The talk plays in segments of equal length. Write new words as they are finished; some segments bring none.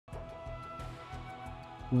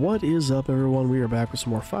What is up, everyone? We are back with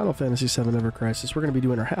some more Final Fantasy VII Ever Crisis. We're going to be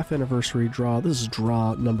doing our half anniversary draw. This is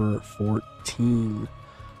draw number 14.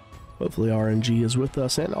 Hopefully RNG is with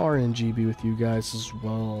us and RNG be with you guys as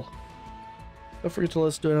well. Don't forget to let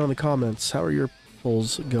us know down in the comments. How are your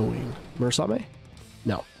pulls going? Murasame?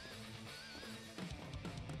 No.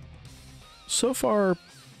 So far,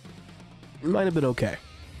 it might have been okay.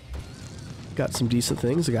 Got some decent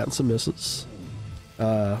things. I got some misses.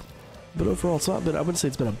 But overall, it's not been, I wouldn't say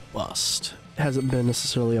it's been a bust. It hasn't been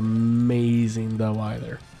necessarily amazing, though,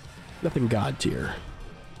 either. Nothing god tier.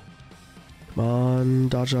 Come on,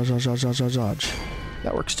 dodge, dodge, dodge, dodge, dodge, dodge, dodge.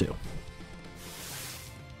 That works, too.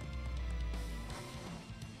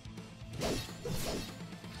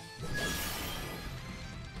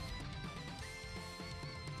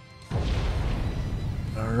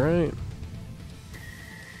 Alright.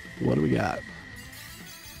 What do we got?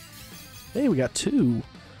 Hey, we got two.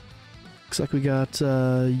 Looks like we got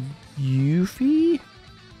Yuffie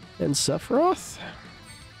and Sephiroth.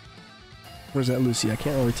 Where's that Lucy? I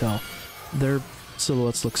can't really tell. Their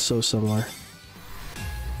silhouettes look so similar.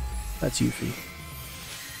 That's Yuffie.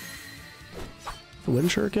 The Wind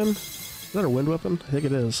Shuriken? Is that a wind weapon? I think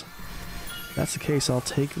it is. If that's the case, I'll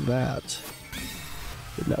take that.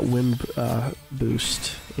 Get that wind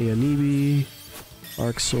boost. Aonibi,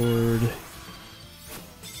 Arc Sword,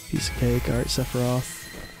 piece of cake. Alright, Sephiroth.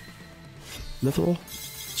 Mithril?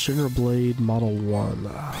 Shinra Blade Model 1.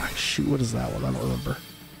 Ah, shoot, what is that one? I don't remember.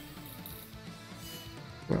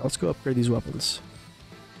 Alright, let's go upgrade these weapons.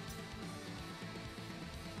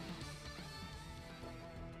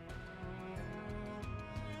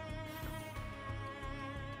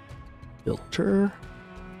 Filter.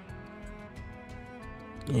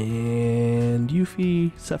 And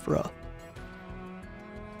Yuffie, Sephiroth.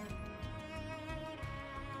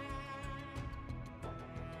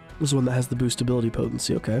 This is one that has the boost ability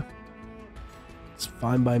potency, okay. It's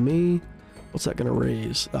fine by me. What's that gonna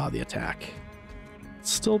raise? Ah, the attack.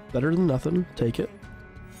 It's still better than nothing. Take it.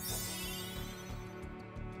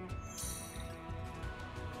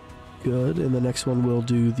 Good, and the next one will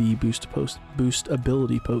do the boost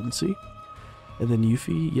ability potency. And then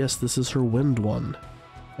Yuffie, yes, this is her wind one.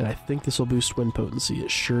 And I think this will boost wind potency.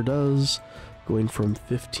 It sure does. Going from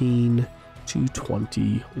 15 to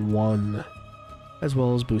 21. As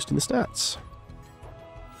well as boosting the stats.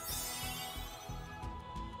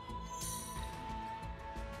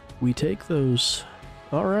 We take those.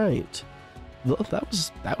 All right.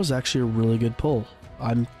 That was actually a really good pull.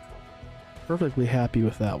 I'm perfectly happy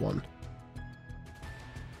with that one.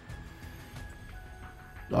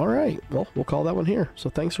 All right. Well, we'll call that one here.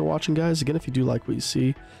 So thanks for watching, guys. Again, if you do like what you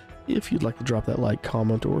see, if you'd like to drop that like,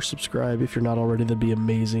 comment, or subscribe if you're not already, that'd be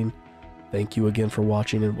amazing. Thank you again for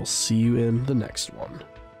watching, and we'll see you in the next one.